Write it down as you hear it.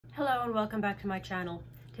Hello and welcome back to my channel.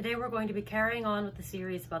 Today we're going to be carrying on with the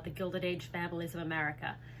series about the Gilded Age families of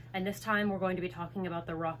America, and this time we're going to be talking about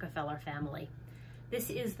the Rockefeller family. This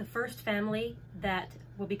is the first family that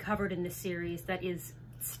will be covered in this series that is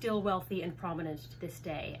still wealthy and prominent to this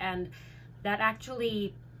day, and that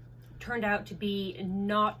actually turned out to be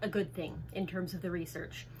not a good thing in terms of the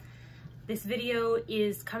research. This video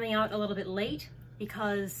is coming out a little bit late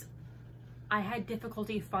because I had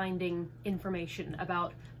difficulty finding information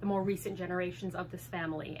about the more recent generations of this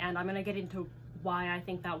family, and I'm going to get into why I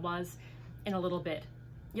think that was in a little bit.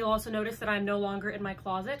 You'll also notice that I'm no longer in my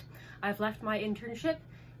closet. I've left my internship.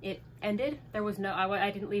 It ended. There was no, I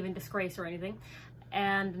didn't leave in disgrace or anything,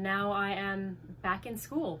 and now I am back in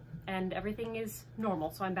school and everything is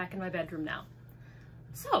normal, so I'm back in my bedroom now.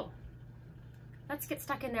 So let's get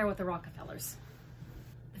stuck in there with the Rockefellers.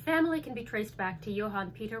 The family can be traced back to Johann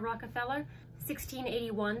Peter Rockefeller,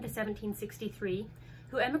 1681 to 1763,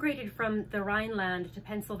 who emigrated from the Rhineland to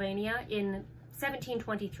Pennsylvania in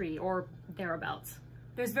 1723 or thereabouts.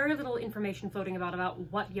 There's very little information floating about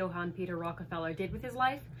what Johann Peter Rockefeller did with his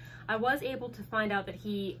life. I was able to find out that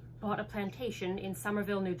he bought a plantation in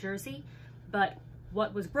Somerville, New Jersey, but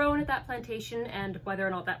what was grown at that plantation and whether or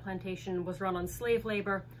not that plantation was run on slave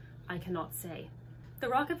labor, I cannot say. The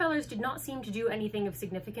Rockefellers did not seem to do anything of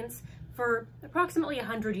significance for approximately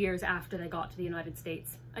 100 years after they got to the United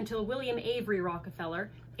States, until William Avery Rockefeller,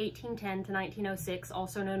 1810 to 1906,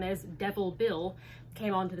 also known as Devil Bill,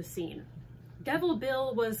 came onto the scene. Devil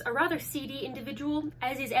Bill was a rather seedy individual,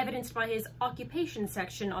 as is evidenced by his occupation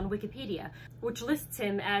section on Wikipedia, which lists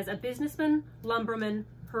him as a businessman, lumberman,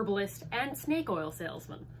 herbalist, and snake oil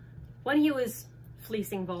salesman. When he was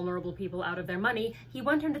fleecing vulnerable people out of their money, he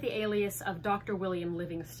went under the alias of Dr. William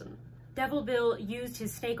Livingston. Devil Bill used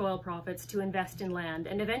his snake oil profits to invest in land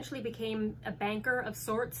and eventually became a banker of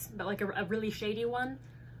sorts, but like a really shady one.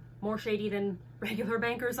 More shady than regular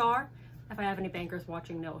bankers are. If I have any bankers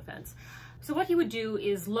watching, no offense. So what he would do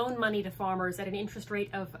is loan money to farmers at an interest rate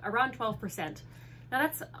of around 12%. Now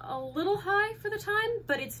that's a little high for the time,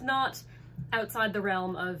 but it's not outside the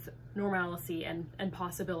realm of normalcy and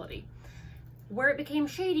possibility. Where it became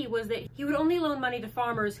shady was that he would only loan money to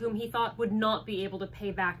farmers whom he thought would not be able to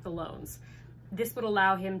pay back the loans. This would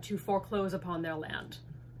allow him to foreclose upon their land.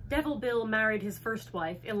 Devil Bill married his first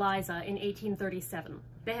wife, Eliza, in 1837.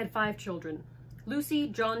 They had 5 children: Lucy,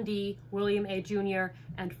 John D., William A. Jr.,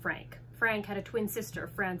 and Frank. Frank had a twin sister,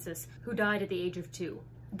 Frances, who died at the age of 2.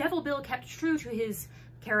 Devil Bill kept true to his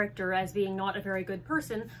character as being not a very good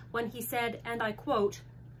person when he said, and I quote,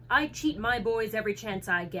 "I cheat my boys every chance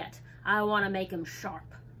I get. I want to make 'em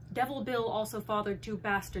sharp." Devil Bill also fathered 2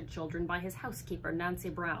 bastard children by his housekeeper, Nancy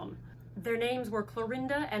Brown. Their names were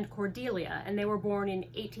Clorinda and Cordelia, and they were born in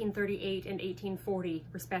 1838 and 1840,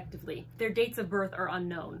 respectively. Their dates of birth are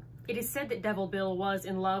unknown. It is said that Devil Bill was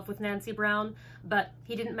in love with Nancy Brown, but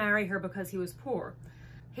he didn't marry her because he was poor.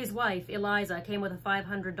 His wife, Eliza, came with a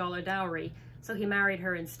 $500 dowry, so he married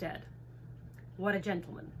her instead. What a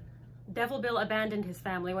gentleman. Devil Bill abandoned his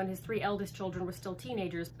family when his 3 eldest children were still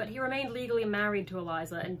teenagers, but he remained legally married to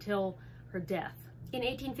Eliza until her death. In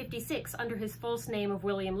 1856, under his false name of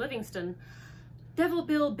William Livingston, Devil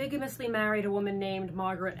Bill bigamously married a woman named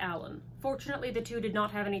Margaret Allen. Fortunately, the 2 did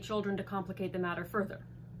not have any children to complicate the matter further.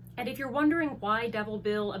 And if you're wondering why Devil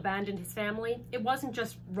Bill abandoned his family, it wasn't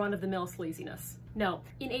just run-of-the-mill sleaziness. No,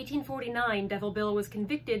 in 1849, Devil Bill was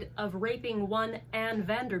convicted of raping one Anne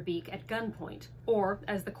Vanderbeek at gunpoint. Or,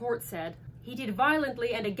 as the court said, he did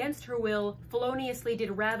violently and against her will, feloniously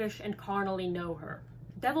did ravish and carnally know her.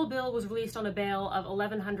 Devil Bill was released on a bail of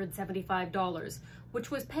 $1,175,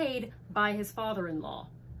 which was paid by his father-in-law.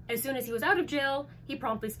 As soon as he was out of jail, he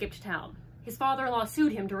promptly skipped town. His father-in-law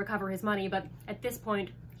sued him to recover his money, but at this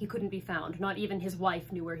point, he couldn't be found. Not even his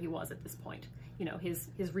wife knew where he was at this point. You know, his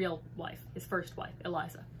real wife, his first wife,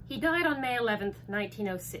 Eliza. He died on May 11th,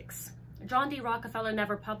 1906. John D. Rockefeller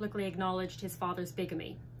never publicly acknowledged his father's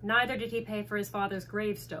bigamy. Neither did he pay for his father's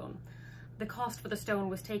gravestone. The cost for the stone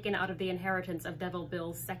was taken out of the inheritance of Devil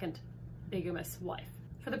Bill's second bigamous wife.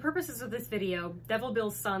 For the purposes of this video, Devil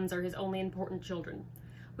Bill's sons are his only important children.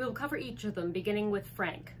 We will cover each of them, beginning with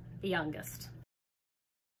Frank, the youngest.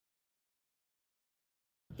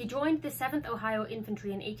 He joined the 7th Ohio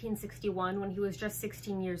Infantry in 1861 when he was just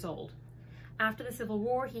 16 years old. After the Civil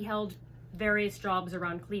War, he held various jobs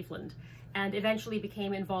around Cleveland, and eventually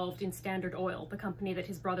became involved in Standard Oil, the company that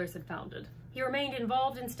his brothers had founded. He remained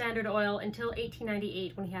involved in Standard Oil until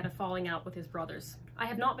 1898 when he had a falling out with his brothers. I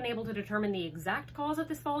have not been able to determine the exact cause of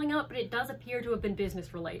this falling out, but it does appear to have been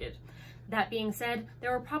business related. That being said,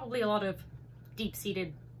 there were probably a lot of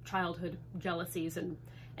deep-seated childhood jealousies and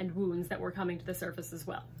wounds that were coming to the surface as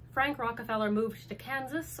well. Frank Rockefeller moved to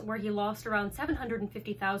Kansas, where he lost around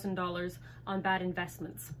 $750,000 on bad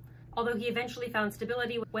investments, although he eventually found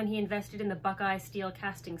stability when he invested in the Buckeye Steel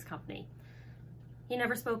Castings Company. He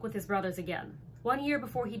never spoke with his brothers again. 1 year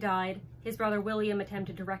before he died, his brother William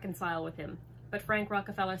attempted to reconcile with him, but Frank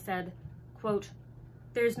Rockefeller said, quote,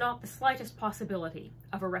 "There's not the slightest possibility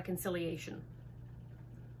of a reconciliation."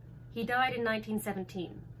 He died in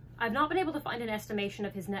 1917. I've not been able to find an estimation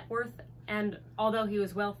of his net worth, and although he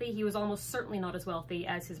was wealthy, he was almost certainly not as wealthy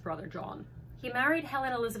as his brother John. He married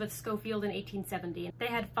Helen Elizabeth Schofield in 1870. They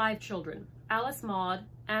had 5 children: Alice Maud,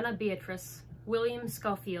 Anna Beatrice, William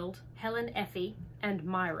Schofield, Helen Effie, and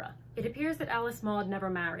Myra. It appears that Alice Maud never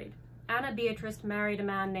married. Anna Beatrice married a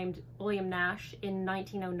man named William Nash in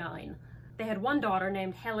 1909. They had 1 daughter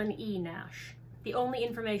named Helen E. Nash. The only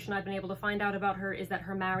information I've been able to find out about her is that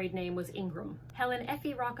her married name was Ingram. Helen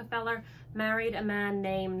Effie Rockefeller married a man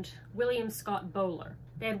named William Scott Bowler.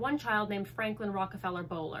 They had 1 child named Franklin Rockefeller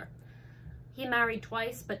Bowler. He married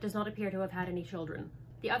twice, but does not appear to have had any children.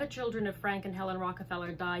 The other children of Frank and Helen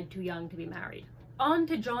Rockefeller died too young to be married. On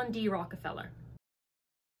to John D. Rockefeller.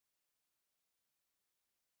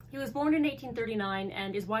 He was born in 1839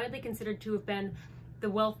 and is widely considered to have been the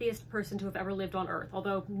wealthiest person to have ever lived on Earth,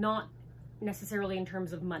 although not necessarily in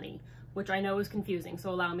terms of money, which I know is confusing, so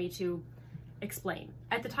allow me to explain.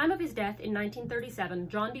 At the time of his death in 1937,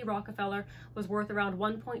 John D. Rockefeller was worth around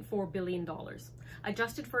 $1.4 billion.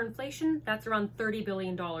 Adjusted for inflation, that's around $30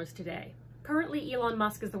 billion today. Currently, Elon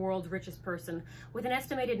Musk is the world's richest person, with an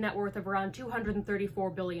estimated net worth of around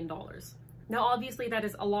 $234 billion. Now, obviously, that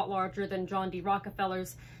is a lot larger than John D.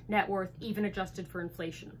 Rockefeller's net worth, even adjusted for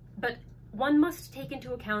inflation. But one must take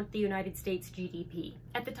into account the United States GDP.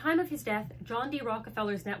 At the time of his death, John D.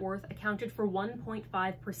 Rockefeller's net worth accounted for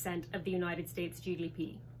 1.5% of the United States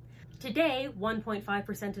GDP. Today,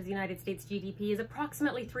 1.5% of the United States GDP is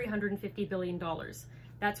approximately $350 billion.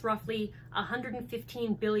 That's roughly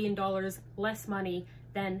 $115 billion less money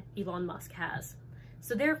than Elon Musk has.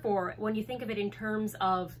 So therefore, when you think of it in terms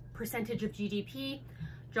of percentage of GDP,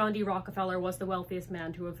 John D. Rockefeller was the wealthiest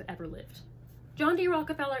man to have ever lived. John D.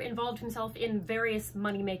 Rockefeller involved himself in various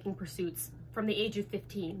money-making pursuits from the age of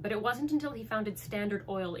 15, but it wasn't until he founded Standard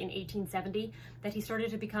Oil in 1870 that he started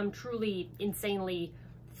to become truly, insanely,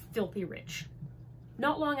 filthy rich.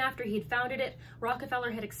 Not long after he'd founded it,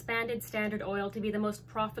 Rockefeller had expanded Standard Oil to be the most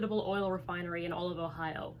profitable oil refinery in all of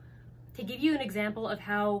Ohio. To give you an example of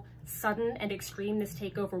how sudden and extreme this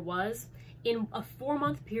takeover was, in a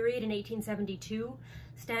 4-month period in 1872,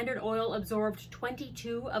 Standard Oil absorbed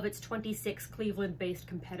 22 of its 26 Cleveland-based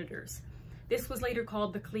competitors. This was later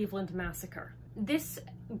called the Cleveland Massacre. This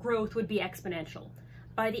growth would be exponential.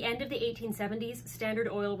 By the end of the 1870s, Standard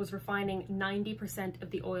Oil was refining 90%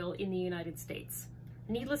 of the oil in the United States.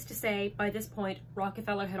 Needless to say, by this point,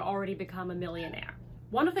 Rockefeller had already become a millionaire.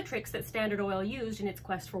 One of the tricks that Standard Oil used in its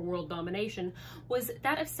quest for world domination was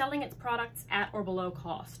that of selling its products at or below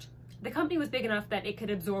cost. The company was big enough that it could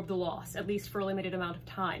absorb the loss, at least for a limited amount of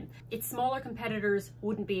time. Its smaller competitors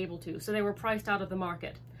wouldn't be able to, so they were priced out of the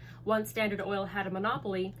market. Once Standard Oil had a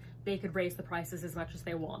monopoly, they could raise the prices as much as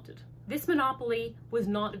they wanted. This monopoly was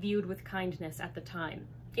not viewed with kindness at the time.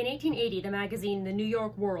 In 1880, the magazine The New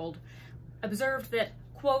York World observed that,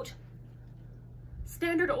 quote,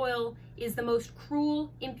 "Standard Oil is the most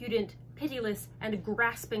cruel, impudent, pitiless, and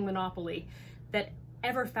grasping monopoly that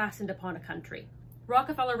ever fastened upon a country."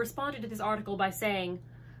 Rockefeller responded to this article by saying,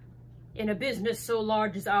 "In a business so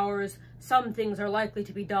large as ours, some things are likely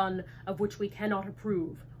to be done of which we cannot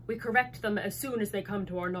approve. We correct them as soon as they come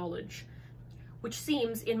to our knowledge," which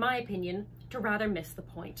seems, in my opinion, to rather miss the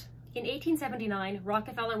point. In 1879,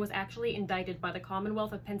 Rockefeller was actually indicted by the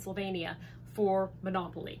Commonwealth of Pennsylvania for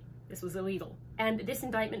monopoly. This was illegal. And this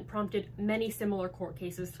indictment prompted many similar court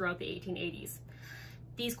cases throughout the 1880s.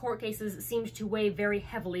 These court cases seemed to weigh very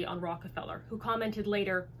heavily on Rockefeller, who commented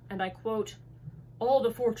later, and I quote, "All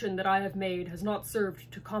the fortune that I have made has not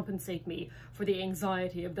served to compensate me for the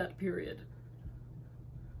anxiety of that period."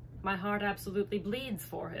 My heart absolutely bleeds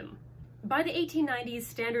for him. By the 1890s,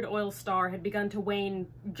 Standard Oil's star had begun to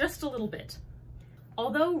wane just a little bit.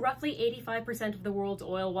 Although roughly 85% of the world's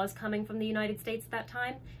oil was coming from the United States at that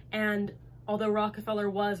time, and although Rockefeller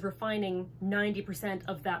was refining 90%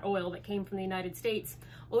 of that oil that came from the United States,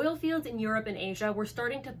 oil fields in Europe and Asia were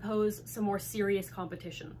starting to pose some more serious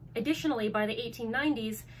competition. Additionally, by the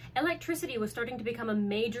 1890s, electricity was starting to become a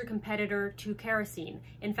major competitor to kerosene.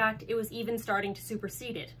 In fact, it was even starting to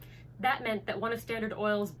supersede it. That meant that one of Standard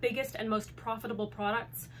Oil's biggest and most profitable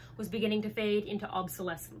products was beginning to fade into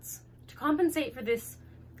obsolescence. To compensate for this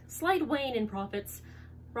slight wane in profits,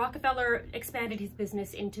 Rockefeller expanded his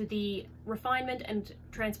business into the refinement and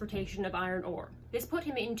transportation of iron ore. This put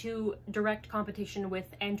him into direct competition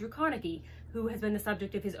with Andrew Carnegie, who has been the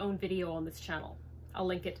subject of his own video on this channel. I'll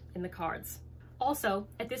link it in the cards. Also,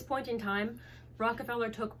 at this point in time, Rockefeller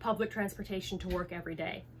took public transportation to work every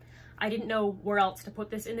day. I didn't know where else to put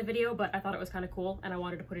this in the video, but I thought it was kind of cool and I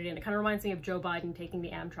wanted to put it in. It kind of reminds me of Joe Biden taking the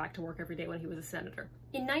Amtrak to work every day when he was a senator.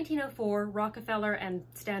 In 1904, Rockefeller and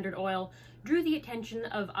Standard Oil drew the attention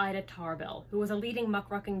of Ida Tarbell, who was a leading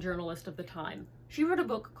muckraking journalist of the time. She wrote a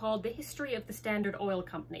book called The History of the Standard Oil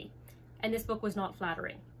Company, and this book was not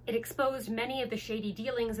flattering. It exposed many of the shady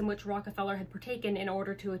dealings in which Rockefeller had partaken in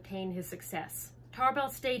order to attain his success. Tarbell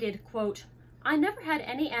stated, quote, "I never had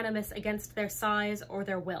any animus against their size or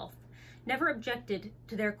their wealth, never objected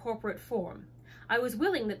to their corporate form. I was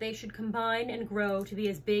willing that they should combine and grow to be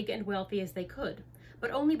as big and wealthy as they could,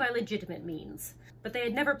 but only by legitimate means. But they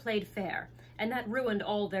had never played fair, and that ruined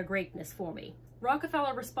all their greatness for me."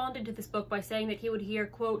 Rockefeller responded to this book by saying that he would hear,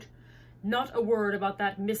 quote, "Not a word about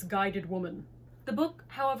that misguided woman." The book,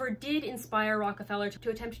 however, did inspire Rockefeller to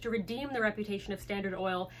attempt to redeem the reputation of Standard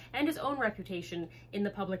Oil and his own reputation in the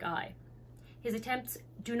public eye. His attempts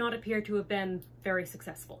do not appear to have been very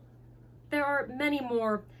successful. There are many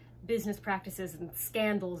more business practices and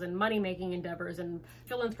scandals and money-making endeavors and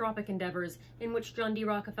philanthropic endeavors in which John D.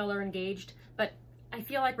 Rockefeller engaged, but I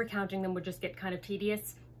feel like recounting them would just get kind of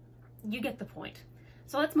tedious. You get the point.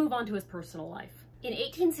 So let's move on to his personal life. In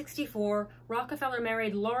 1864, Rockefeller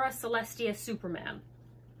married Laura Celestia Superman.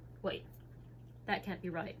 Wait, that can't be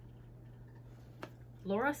right.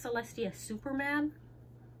 Laura Celestia Superman?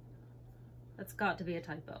 That's got to be a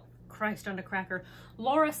typo. Christ on a cracker.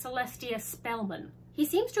 Laura Celestia Spellman. He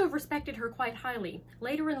seems to have respected her quite highly.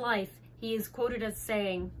 Later in life, he is quoted as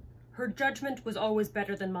saying, "Her judgment was always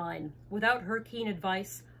better than mine. Without her keen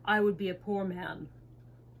advice, I would be a poor man."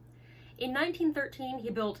 In 1913,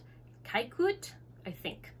 he built Kijkhout, I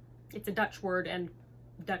think. It's a Dutch word, and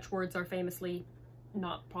Dutch words are famously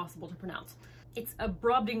not possible to pronounce. It's a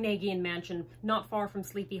Brobdingnagian mansion not far from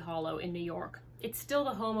Sleepy Hollow in New York. It's still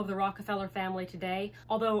the home of the Rockefeller family today,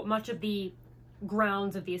 although much of the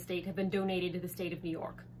grounds of the estate have been donated to the state of New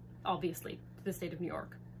York. Obviously, to the state of New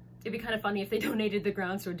York. It'd be kind of funny if they donated the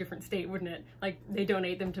grounds to a different state, wouldn't it? Like, they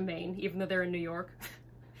donate them to Maine, even though they're in New York.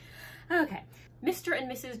 Okay. Mr. and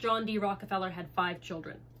Mrs. John D. Rockefeller had 5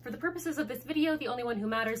 children. For the purposes of this video, the only one who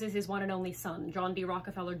matters is his one and only son, John D.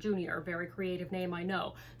 Rockefeller Jr., a very creative name, I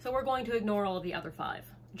know, so we're going to ignore all of the other 5.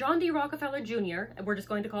 John D. Rockefeller Jr., and we're just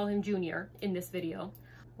going to call him Jr. in this video,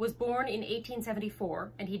 was born in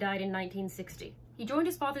 1874, and he died in 1960. He joined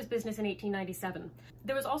his father's business in 1897.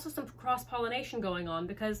 There was also some cross-pollination going on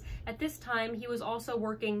because at this time he was also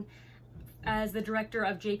working as the director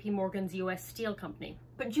of J.P. Morgan's U.S. Steel Company.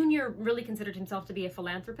 But Jr. really considered himself to be a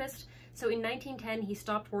philanthropist, so in 1910 he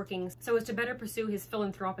stopped working so as to better pursue his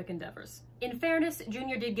philanthropic endeavors. In fairness,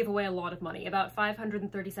 Jr. did give away a lot of money, about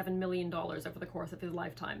 $537 million over the course of his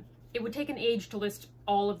lifetime. It would take an age to list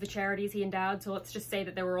all of the charities he endowed, so let's just say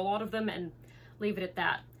that there were a lot of them and leave it at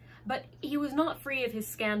that. But he was not free of his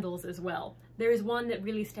scandals as well. There is one that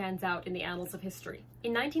really stands out in the annals of history.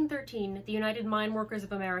 In 1913, the United Mine Workers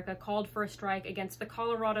of America called for a strike against the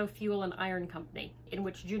Colorado Fuel and Iron Company, in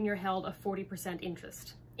which Jr. held a 40%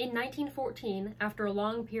 interest. In 1914, after a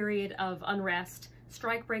long period of unrest,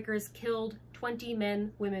 strikebreakers killed 20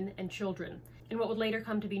 men, women, and children, in what would later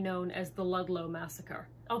come to be known as the Ludlow Massacre.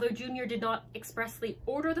 Although Jr. did not expressly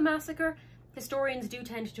order the massacre, historians do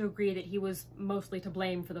tend to agree that he was mostly to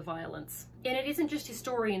blame for the violence. And it isn't just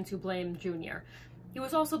historians who blame Jr. He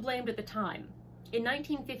was also blamed at the time. In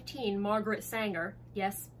 1915, Margaret Sanger,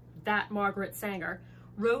 yes, that Margaret Sanger,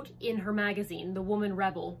 wrote in her magazine, The Woman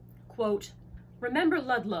Rebel, quote, "Remember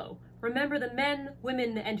Ludlow. Remember the men,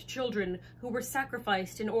 women, and children who were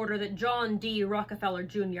sacrificed in order that John D. Rockefeller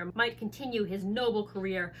Jr. might continue his noble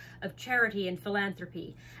career of charity and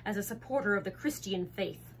philanthropy as a supporter of the Christian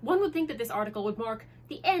faith." One would think that this article would mark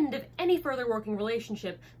the end of any further working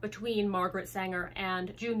relationship between Margaret Sanger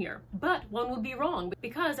and Jr. But one would be wrong,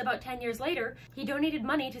 because about 10 years later, he donated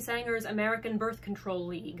money to Sanger's American Birth Control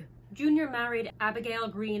League. Jr. married Abigail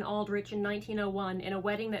Green Aldrich in 1901 in a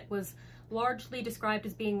wedding that was largely described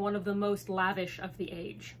as being one of the most lavish of the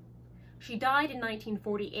age. She died in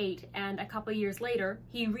 1948, and a couple years later,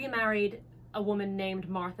 he remarried a woman named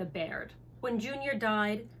Martha Baird. When Jr.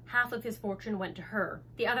 died, half of his fortune went to her.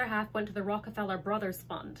 The other half went to the Rockefeller Brothers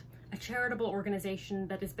Fund, a charitable organization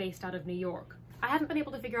that is based out of New York. I haven't been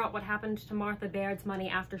able to figure out what happened to Martha Baird's money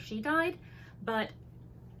after she died, but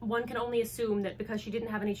one can only assume that because she didn't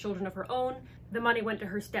have any children of her own, the money went to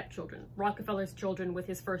her stepchildren, Rockefeller's children with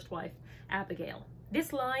his first wife, Abigail.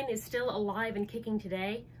 This line is still alive and kicking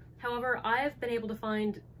today. However, I've been able to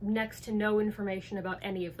find next to no information about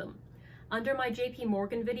any of them. Under my JP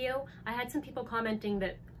Morgan video, I had some people commenting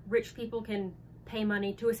that rich people can pay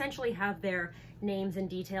money to essentially have their names and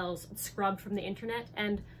details scrubbed from the internet,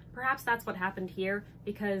 and perhaps that's what happened here,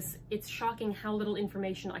 because it's shocking how little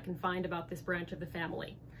information I can find about this branch of the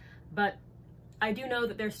family. But I do know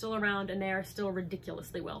that they're still around and they are still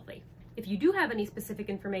ridiculously wealthy. If you do have any specific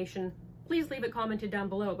information, please leave it commented down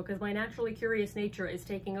below, because my naturally curious nature is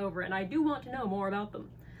taking over and I do want to know more about them.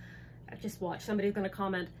 Just watch, somebody's going to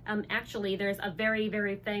comment, actually there's a very,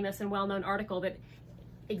 very famous and well-known article that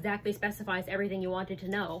exactly specifies everything you wanted to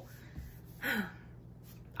know.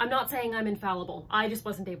 I'm not saying I'm infallible, I just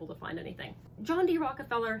wasn't able to find anything. John D.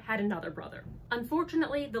 Rockefeller had another brother.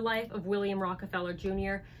 Unfortunately, the life of William Rockefeller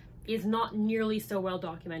Jr. is not nearly so well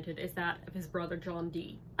documented as that of his brother John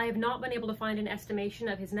D. I have not been able to find an estimation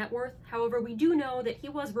of his net worth, however we do know that he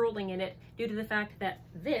was rolling in it due to the fact that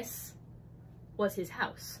this was his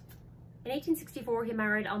house. In 1864 he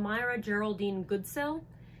married Elmira Geraldine Goodsell,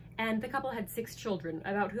 and the couple had 6 children,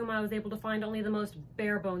 about whom I was able to find only the most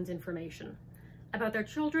bare-bones information. About their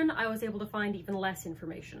children, I was able to find even less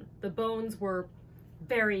information. The bones were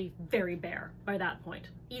very, very bare by that point.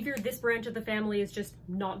 Either this branch of the family is just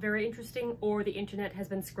not very interesting, or the internet has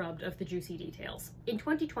been scrubbed of the juicy details. In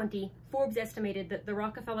 2020, Forbes estimated that the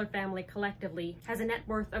Rockefeller family collectively has a net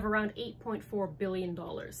worth of around $8.4 billion.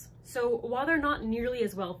 So while they're not nearly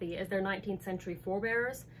as wealthy as their 19th century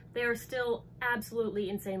forebears, they are still absolutely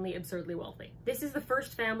insanely absurdly wealthy. This is the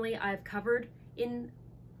first family I've covered in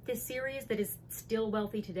this series that is still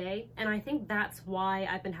wealthy today, and I think that's why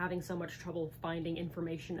I've been having so much trouble finding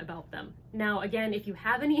information about them. Now, again, if you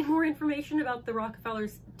have any more information about the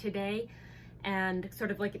Rockefellers today and sort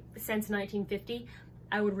of like since 1950,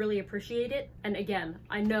 I would really appreciate it. And again,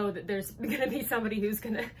 I know that there's gonna be somebody who's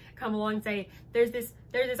gonna come along and say, there's this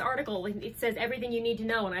article, it says everything you need to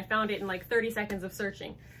know, and I found it in like 30 seconds of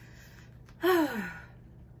searching.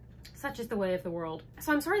 Such is the way of the world.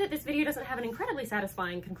 So I'm sorry that this video doesn't have an incredibly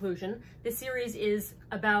satisfying conclusion. This series is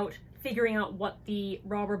about figuring out what the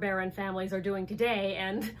robber baron families are doing today,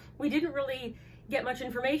 and we didn't really get much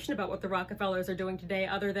information about what the Rockefellers are doing today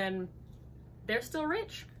other than they're still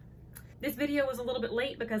rich. This video was a little bit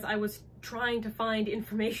late because I was trying to find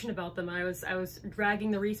information about them. I was dragging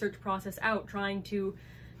the research process out, trying to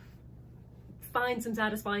find some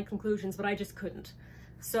satisfying conclusions, but I just couldn't.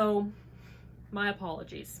 So, my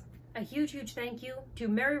apologies. A huge, huge thank you to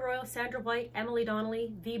Mary Royal, Sandra White, Emily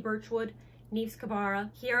Donnelly, V. Birchwood, Neves Kabara,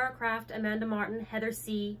 Kiara Kraft, Amanda Martin, Heather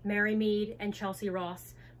C., Mary Mead, and Chelsea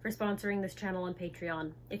Ross for sponsoring this channel on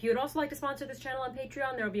Patreon. If you would also like to sponsor this channel on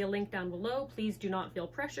Patreon, there will be a link down below. Please do not feel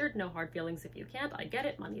pressured. No hard feelings if you can't. I get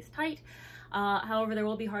it. Money's tight. However, there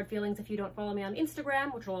will be hard feelings if you don't follow me on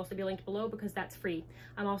Instagram, which will also be linked below because that's free.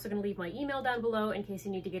 I'm also going to leave my email down below in case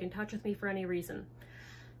you need to get in touch with me for any reason.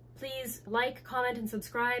 Please like, comment, and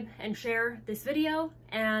subscribe, and share this video,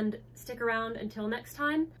 and stick around until next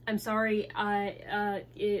time. I'm sorry,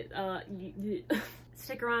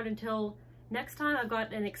 stick around until next time. I've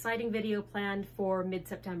got an exciting video planned for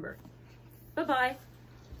mid-September. Bye-bye.